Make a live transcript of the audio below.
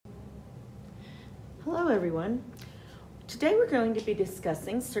Hello everyone. Today we're going to be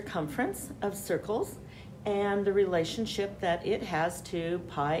discussing circumference of circles and the relationship that it has to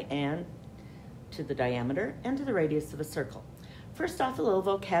pi and to the diameter and to the radius of a circle. First off, a little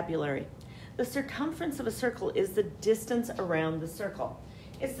vocabulary. The circumference of a circle is the distance around the circle.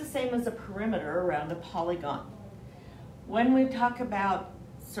 It's the same as a perimeter around a polygon. When we talk about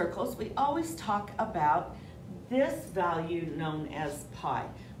circles, we always talk about this value known as pi.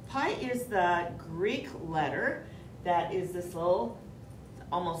 Pi is the Greek letter that is this little,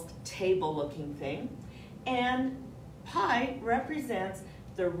 almost table-looking thing. And pi represents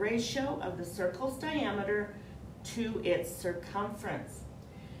the ratio of the circle's diameter to its circumference.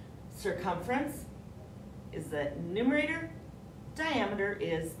 Circumference is the numerator, diameter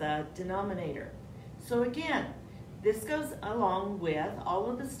is the denominator. So again, this goes along with all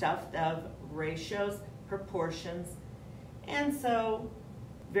of the stuff of ratios, proportions, and so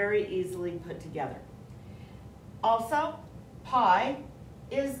very easily put together. Also, pi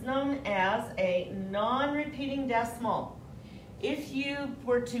is known as a non-repeating decimal. If you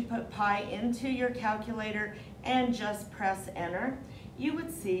were to put pi into your calculator and just press enter, you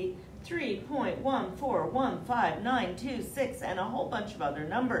would see 3.1415926 and a whole bunch of other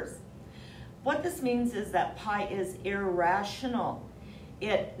numbers. What this means is that pi is irrational.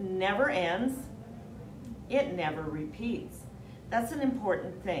 It never ends, it never repeats. That's an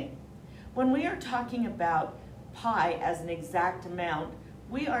important thing. When we are talking about pi as an exact amount,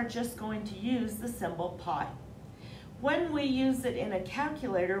 we are just going to use the symbol pi. When we use it in a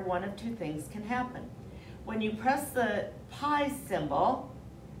calculator, one of two things can happen. When you press the pi symbol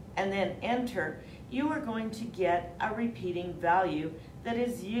and then enter, you are going to get a repeating value that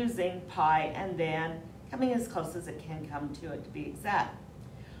is using pi and then coming as close as it can come to it to be exact.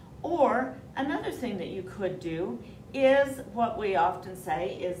 Or another thing that you could do is what we often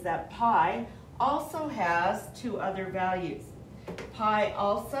say is that pi also has two other values. Pi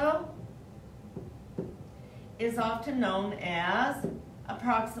also is often known as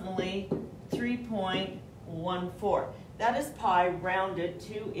approximately 3.14. That is pi rounded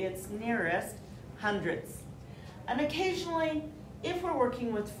to its nearest hundredths. And occasionally, if we're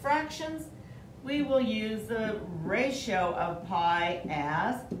working with fractions, we will use the ratio of pi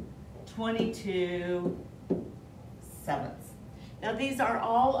as 22 sevenths. Now these are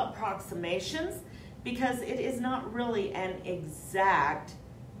all approximations because it is not really an exact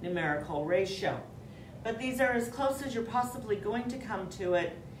numerical ratio. But these are as close as you're possibly going to come to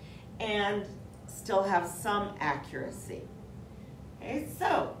it and still have some accuracy. Okay,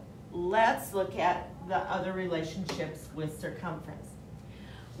 so let's look at the other relationships with circumference.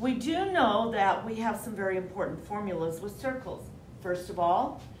 We do know that we have some very important formulas with circles. First of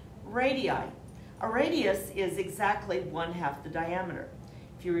all, radii. A radius is exactly 1/2 the diameter.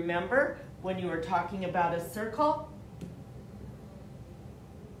 If you remember, when you were talking about a circle,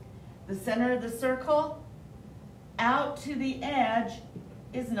 the center of the circle out to the edge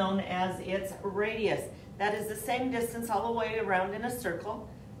is known as its radius. That is the same distance all the way around in a circle.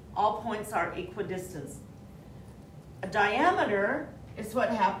 All points are equidistant. A diameter is what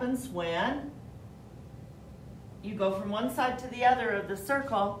happens when you go from one side to the other of the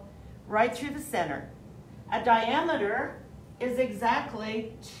circle right through the center. A diameter is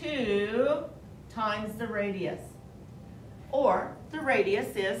exactly 2 times the radius, or the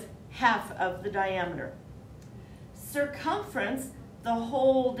radius is half of the diameter. Circumference, the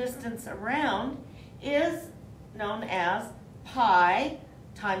whole distance around, is known as pi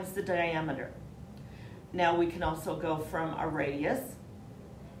times the diameter. Now we can also go from a radius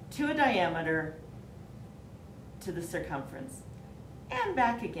to a diameter to the circumference and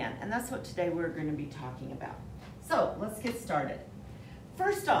back again. And that's what today we're going to be talking about. So let's get started.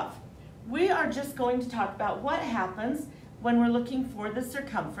 First off, we are just going to talk about what happens when we're looking for the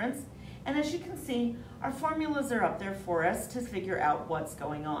circumference. And as you can see, our formulas are up there for us to figure out what's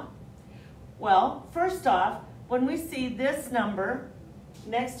going on. Well, first off, when we see this number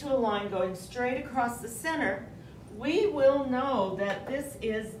next to a line going straight across the center, we will know that this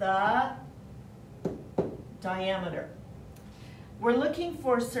is the diameter. We're looking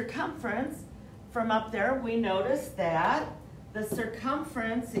for circumference. From up there, we notice that the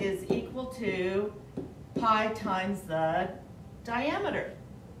circumference is equal to pi times the diameter.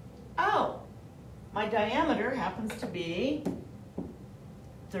 Oh, my diameter happens to be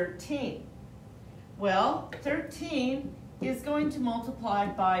 13. Well, 13 is going to multiply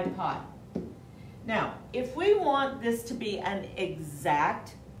by pi. Now, if we want this to be an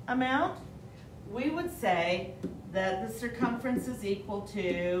exact amount, we would say that the circumference is equal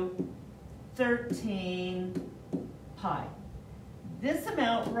to 13 pi. This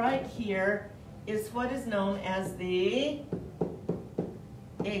amount right here is what is known as the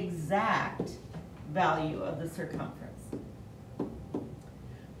exact value of the circumference.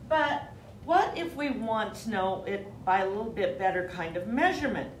 But what if we want to know it by a little bit better kind of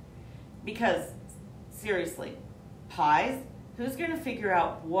measurement? Because seriously, pi's, who's going to figure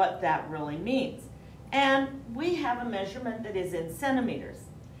out what that really means? And we have a measurement that is in centimeters.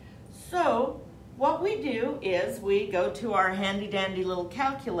 So what we do is we go to our handy dandy little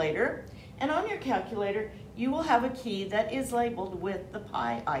calculator, and on your calculator you will have a key that is labeled with the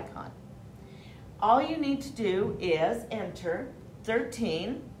pi icon. All you need to do is enter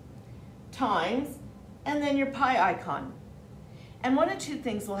 13 times and then your pi icon. And one of two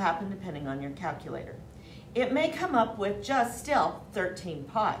things will happen depending on your calculator. It may come up with just still 13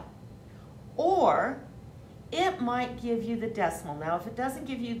 pi, or it might give you the decimal. Now, if it doesn't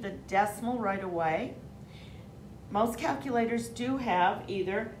give you the decimal right away, most calculators do have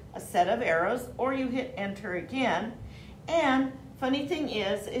either a set of arrows or you hit enter again. And funny thing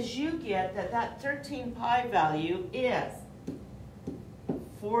is you get that 13 pi value is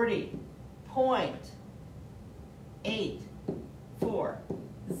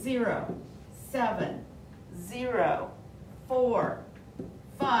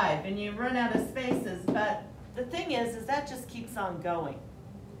and you run out of spaces, but the thing is that just keeps on going.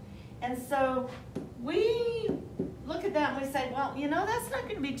 And so we look at that and we say, well, you know, that's not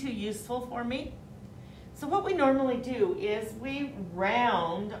going to be too useful for me. So what we normally do is we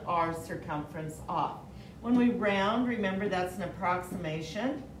round our circumference off. When we round, remember that's an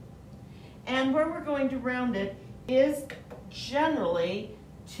approximation. And where we're going to round it is generally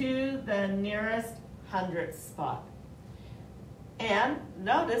to the nearest hundredth spot. And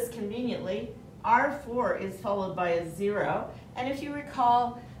notice, conveniently, our 4 is followed by a 0. And if you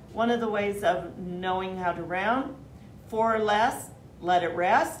recall, one of the ways of knowing how to round, 4 or less, let it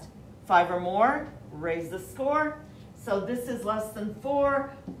rest. 5 or more, raise the score. So this is less than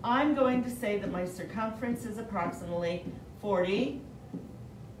 4. I'm going to say that my circumference is approximately 40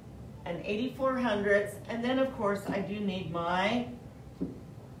 and 84 hundredths. And then, of course, I do need my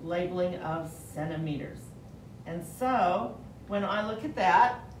labeling of centimeters. And so when I look at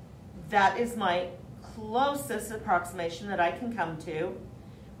that, that is my closest approximation that I can come to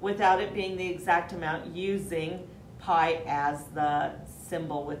without it being the exact amount, using pi as the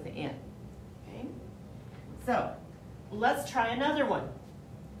symbol within. Okay? So let's try another one.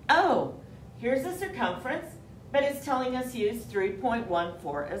 Oh, here's the circumference, but it's telling us use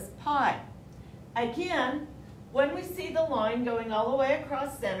 3.14 as pi. Again, when we see the line going all the way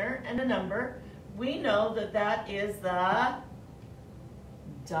across center and a number, we know that that is the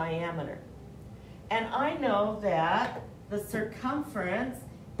diameter. And I know that the circumference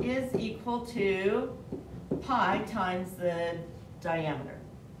is equal to pi times the diameter.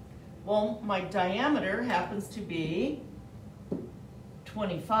 Well, my diameter happens to be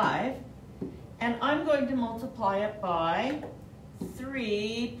 25, and I'm going to multiply it by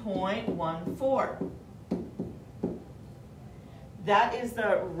 3.14. That is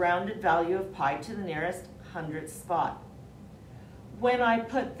the rounded value of pi to the nearest hundredth spot. When I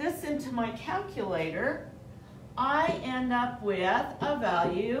put this into my calculator, I end up with a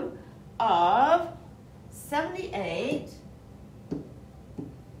value of 78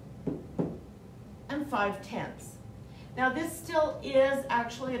 and 5/10. Now this still is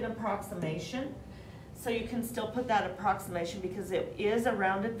actually an approximation, so you can still put that approximation because it is a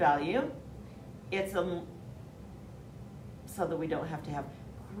rounded value. It's so that we don't have to have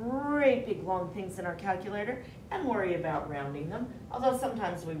great big long things in our calculator and worry about rounding them, although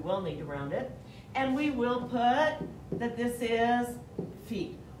sometimes we will need to round it. And we will put that this is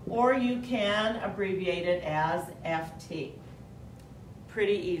feet, or you can abbreviate it as FT.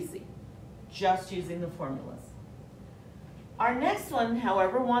 Pretty easy, just using the formulas. Our next one,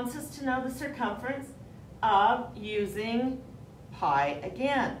 however, wants us to know the circumference of using pi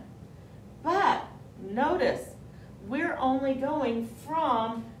again. But notice, we're only going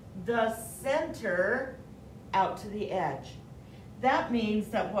from the center out to the edge. That means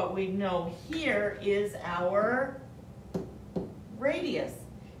that what we know here is our radius.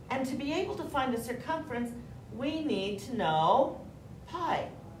 And to be able to find the circumference, we need to know pi.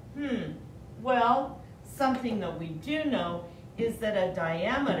 Well, something that we do know is that a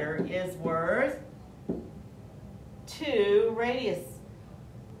diameter is worth 2 radius,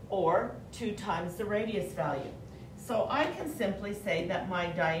 or 2 times the radius value. So I can simply say that my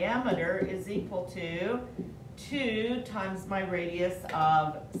diameter is equal to 2 times my radius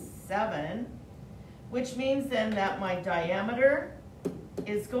of 7, which means then that my diameter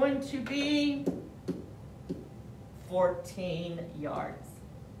is going to be 14 yards.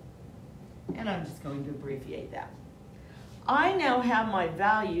 and I'm just going to abbreviate that. I now have my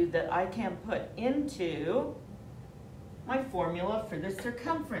value that I can put into my formula for the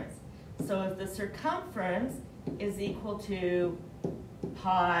circumference. So if the circumference is equal to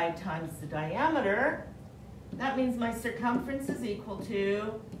pi times the diameter, that means my circumference is equal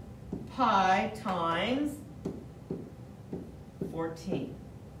to pi times 14.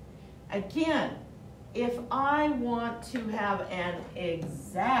 Again, if I want to have an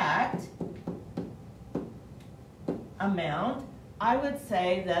exact amount, I would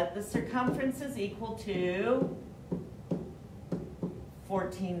say that the circumference is equal to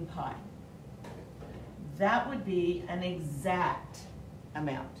 14 pi. That would be an exact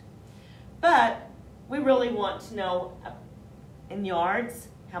amount. But we really want to know in yards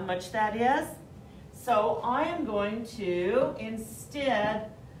how much that is. So I am going to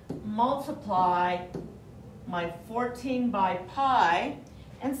instead multiply my 14 by pi.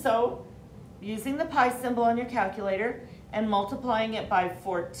 And so using the pi symbol on your calculator and multiplying it by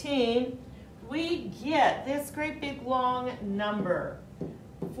 14, we get this great big long number,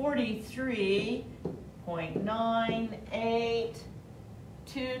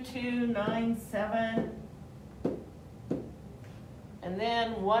 43.982297, and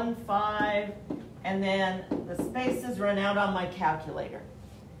then 15, and then the spaces run out on my calculator.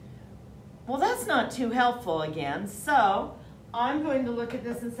 Well, that's not too helpful again, so I'm going to look at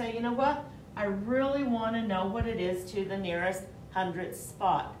this and say, you know what? I really want to know what it is to the nearest hundredth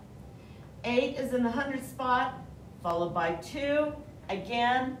spot. 8 is in the hundredth spot, followed by 2.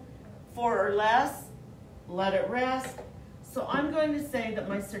 Again, 4 or less, let it rest. So I'm going to say that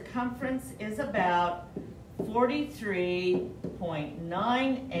my circumference is about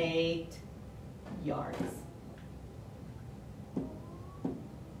 43.98 yards.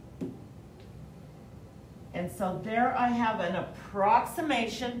 And so there I have an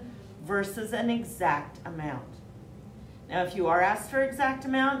approximation versus an exact amount. Now, if you are asked for exact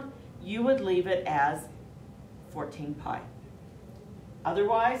amount, you would leave it as 14 pi.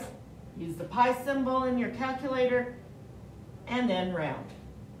 Otherwise, use the pi symbol in your calculator and then round.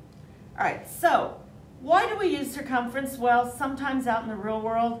 All right, so why do we use circumference? Well, sometimes out in the real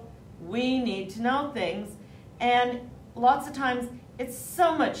world, we need to know things, and lots of times it's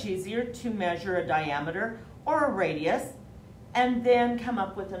so much easier to measure a diameter or a radius and then come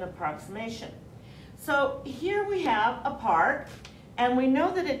up with an approximation. So here we have a park, and we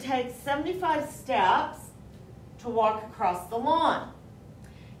know that it takes 75 steps to walk across the lawn.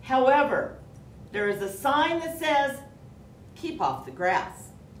 However, there is a sign that says, keep off the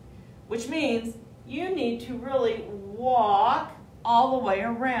grass, which means you need to really walk all the way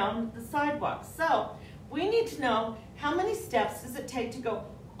around the sidewalk. So we need to know how many steps does it take to go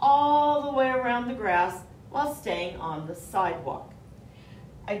all the way around the grass while staying on the sidewalk.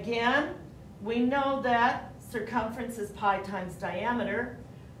 Again, we know that circumference is pi times diameter.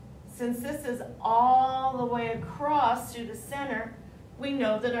 Since this is all the way across through the center, we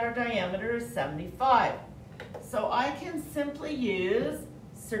know that our diameter is 75. So I can simply use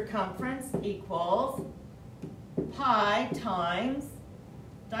circumference equals pi times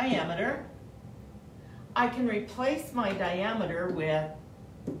diameter. I can replace my diameter with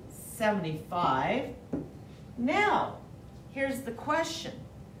 75. Now, here's the question.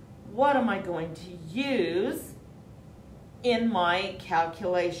 What am I going to use in my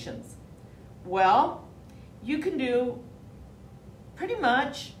calculations? Well, you can do pretty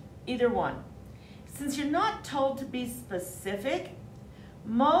much either one. Since you're not told to be specific,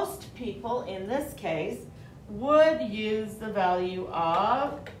 most people in this case would use the value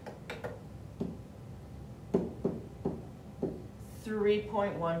of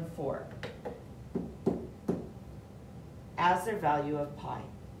 3.14 as their value of pi.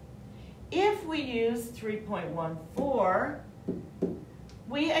 If we use 3.14,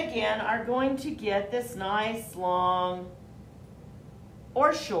 we again are going to get this nice long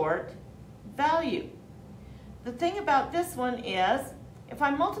or short value. The thing about this one is, if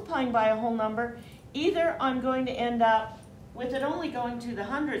I'm multiplying by a whole number, either I'm going to end up with it only going to the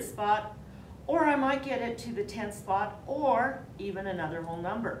 100th spot, or I might get it to the 10th spot, or even another whole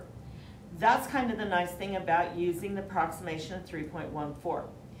number. That's kind of the nice thing about using the approximation of 3.14.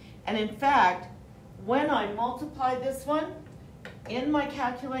 And in fact, when I multiply this one, in my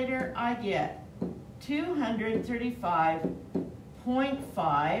calculator, I get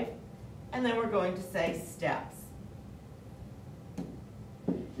 235.5, and then we're going to say steps.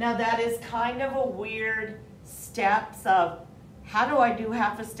 Now that is kind of a weird steps of, how do I do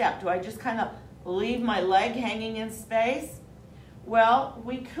half a step? Do I just kind of leave my leg hanging in space? Well,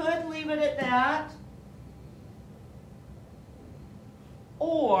 we could leave it at that,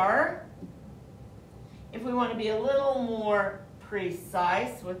 or if we want to be a little more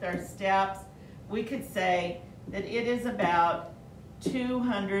precise with our steps, we could say that it is about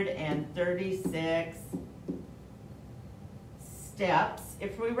 236 steps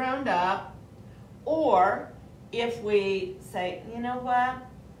if we round up, or if we say, you know what,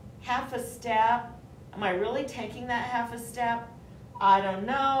 half a step, am I really taking that half a step? I don't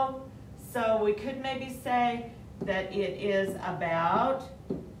know. So we could maybe say that it is about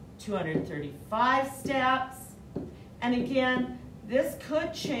 235 steps. And again, this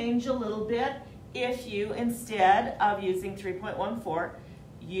could change a little bit if you, instead of using 3.14,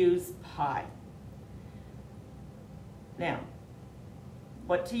 use pi. Now,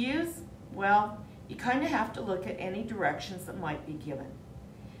 what to use? Well, you kind of have to look at any directions that might be given.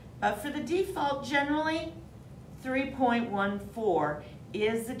 But for the default, generally, 3.14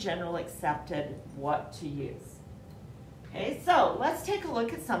 is the general accepted what to use. Okay, so let's take a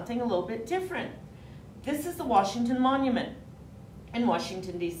look at something a little bit different. This is the Washington Monument in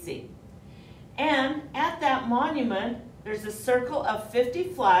Washington, D.C. And at that monument, there's a circle of 50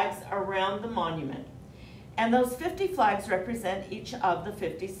 flags around the monument. And those 50 flags represent each of the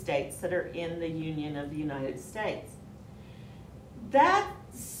 50 states that are in the Union of the United States. That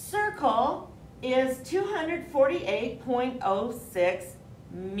circle is 248.06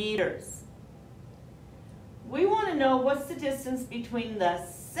 meters. We want to know what's the distance between the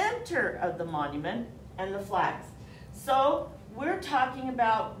center of the monument and the flags. So we're talking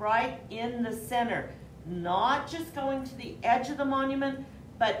about right in the center, not just going to the edge of the monument,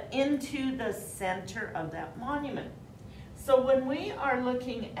 but into the center of that monument. So when we are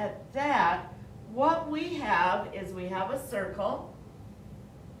looking at that, what we have is we have a circle.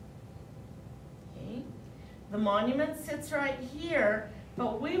 Okay. The monument sits right here,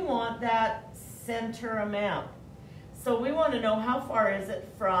 but we want that center amount. So we want to know how far is it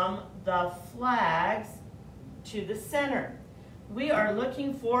from the flags to the center. We are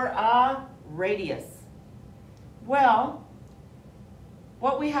looking for a radius. Well,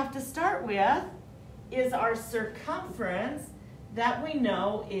 what we have to start with is our circumference that we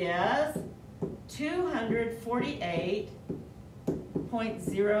know is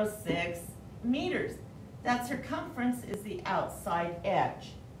 248.06 meters. That circumference is the outside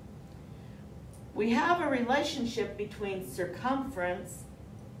edge. We have a relationship between circumference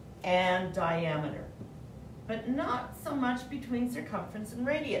and diameter, but not so much between circumference and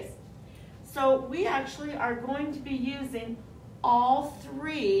radius. So we actually are going to be using all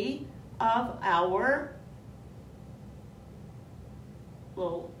three of our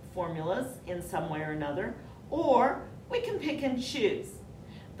little formulas in some way or another, or we can pick and choose.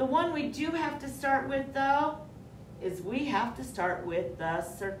 The one we do have to start with, though, is we have to start with the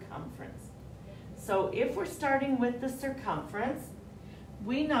circumference. So if we're starting with the circumference,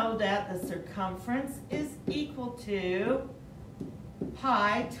 we know that the circumference is equal to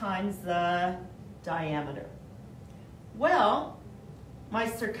pi times the diameter. Well, my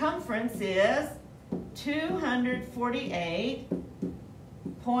circumference is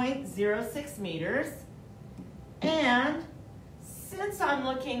 248.06 meters, and since I'm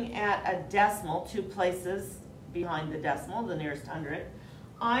looking at a decimal 2 places behind the decimal, the nearest hundred,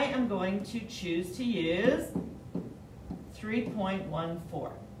 I am going to choose to use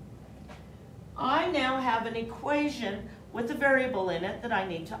 3.14. I now have an equation with a variable in it that I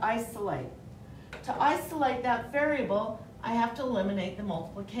need to isolate. To isolate that variable, I have to eliminate the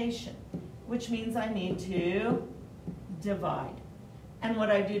multiplication, which means I need to divide. And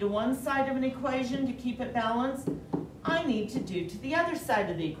what I do to one side of an equation to keep it balanced, I need to do to the other side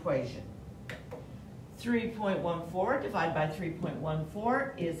of the equation. 3.14 divided by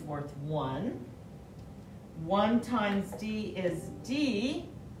 3.14 is worth 1. 1 times d is d.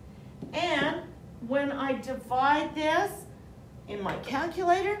 And when I divide this in my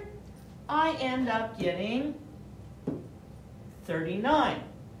calculator, I end up getting 39.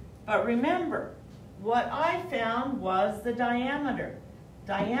 But remember, what I found was the diameter.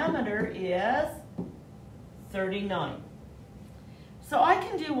 Diameter is 39. So I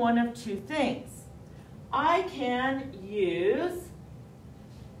can do one of two things. I can use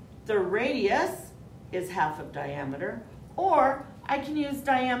the radius is half of diameter, or I can use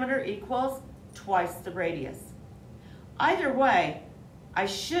diameter equals twice the radius. Either way, I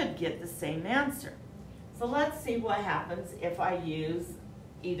should get the same answer. So let's see what happens if I use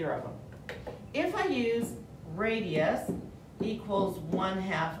either of them. If I use radius equals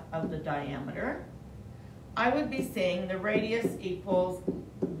 1/2 of the diameter, I would be saying the radius equals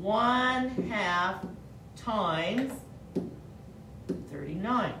 1/2 times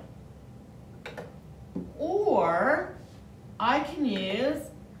 39. Or I can use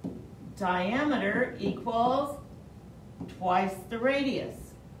diameter equals twice the radius.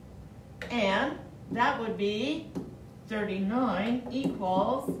 And that would be 39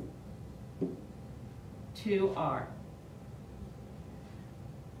 equals 2r.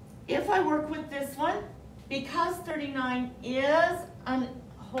 If I work with this one, because 39 is a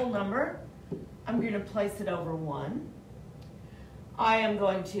whole number, I'm going to place it over 1. I am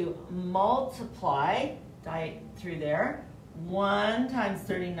going to multiply through there. 1 times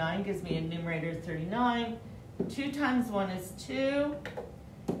 39 gives me a numerator of 39. 2 times 1 is 2.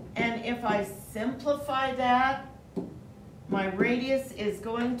 And if I simplify that, my radius is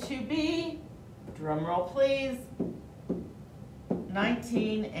going to be, drum roll please,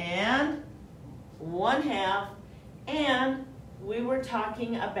 19 1/2. And we were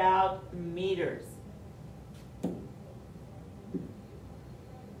talking about meters.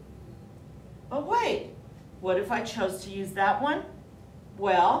 But wait, what if I chose to use that one?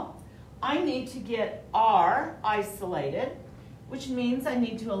 Well, I need to get r isolated, which means I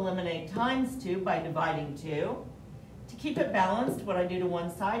need to eliminate times 2 by dividing 2. To keep it balanced, what I do to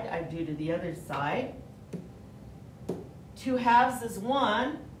one side, I do to the other side. 2 halves is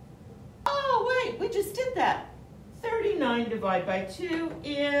 1. Oh, wait, we just did that. 39 divided by 2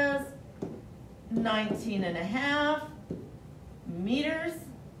 is 19.5 meters,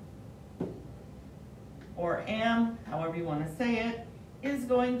 or m, however you want to say it, is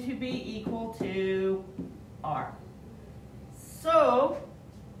going to be equal to r. So,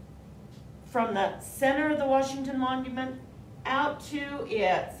 from the center of the Washington Monument out to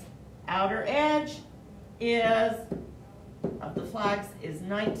its outer edge of the flags is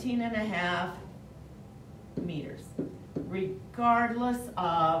 19.5 meters, regardless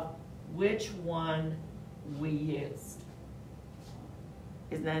of which one we used.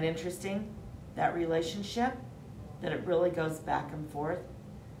 Isn't that interesting? That relationship, that it really goes back and forth.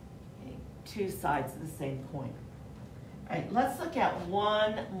 Okay, 2 sides of the same coin. All right, let's look at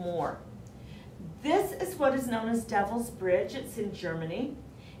one more. This is what is known as Devil's Bridge. It's in Germany.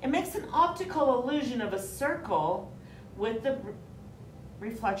 It makes an optical illusion of a circle with the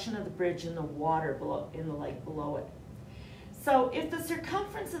reflection of the bridge in the water below, in the lake below it. So if the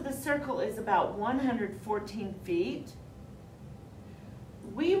circumference of the circle is about 114 feet,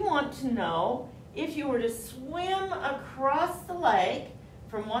 we want to know if you were to swim across the lake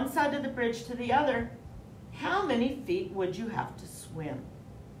from one side of the bridge to the other, how many feet would you have to swim?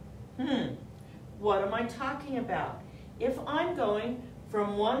 What am I talking about? If I'm going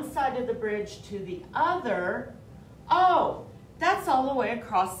from one side of the bridge to the other, oh, that's all the way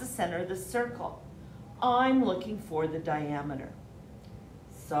across the center of the circle. I'm looking for the diameter.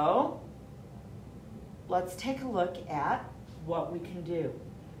 So, let's take a look at what we can do.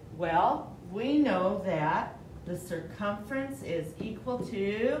 Well, we know that the circumference is equal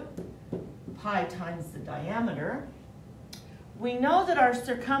to pi times the diameter. We know that our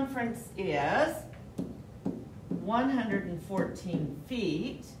circumference is 114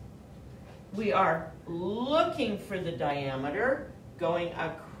 feet. We are looking for the diameter going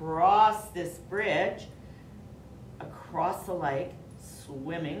across this bridge, across the lake,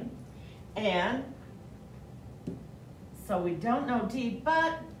 swimming. And so we don't know D,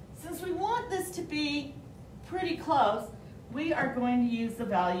 but since we want this to be pretty close, we are going to use the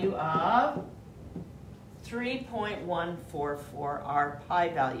value of 3.144, our pi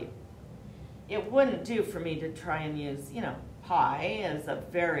value. It wouldn't do for me to try and use, pi as a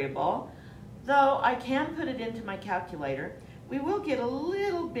variable, though I can put it into my calculator. We will get a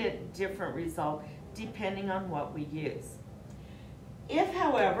little bit different result depending on what we use. If,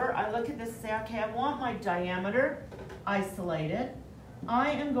 however, I look at this and say, okay, I want my diameter isolated,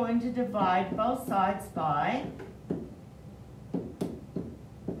 I am going to divide both sides by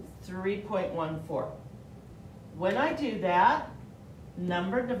 3.14. When I do that,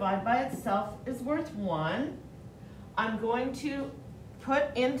 number divided by itself is worth 1. I'm going to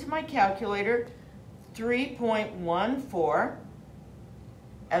put into my calculator 3.14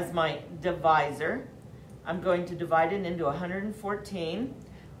 as my divisor. I'm going to divide it into 114.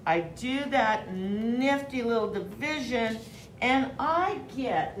 I do that nifty little division, and I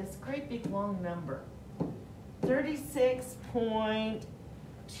get this great big long number,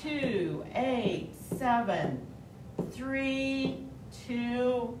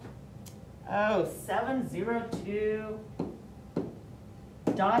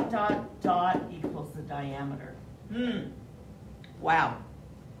 equals the diameter. Wow.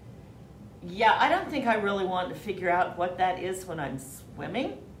 Yeah, I don't think I really want to figure out what that is when I'm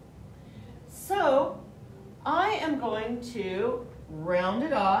swimming. So I am going to round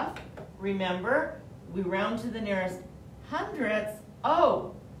it off. Remember, we round to the nearest hundredths.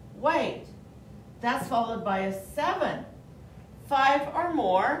 Oh, Wait, that's followed by a 7. 5 or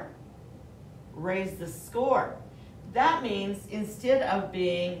more, raise the score. That means instead of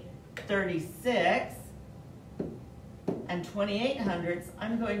being 36 and 2800ths,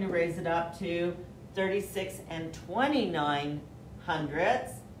 I'm going to raise it up to 36 and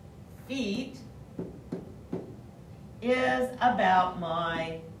 2900ths feet is about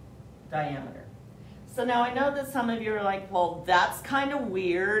my diameter. So now I know that some of you are like, well, that's kind of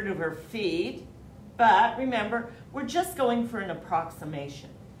weird over feet, but remember, we're just going for an approximation.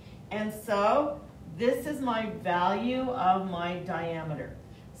 And so this is my value of my diameter.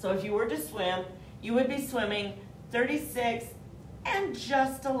 So if you were to swim, you would be swimming 36 and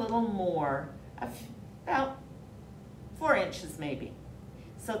just a little more, about 4 inches maybe.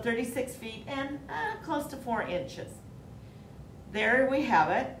 So 36 feet and close to 4 inches. There we have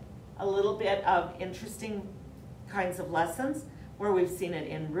it, a little bit of interesting kinds of lessons where we've seen it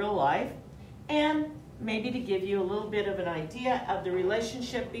in real life, and maybe to give you a little bit of an idea of the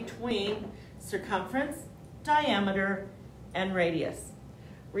relationship between circumference, diameter, and radius.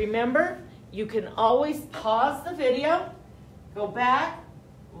 Remember, you can always pause the video, go back,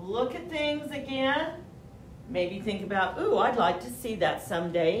 look at things again, maybe think about, ooh, I'd like to see that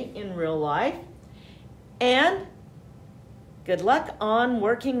someday in real life. And good luck on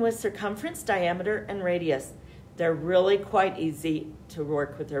working with circumference, diameter, and radius. They're really quite easy to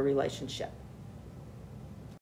work with their relationship.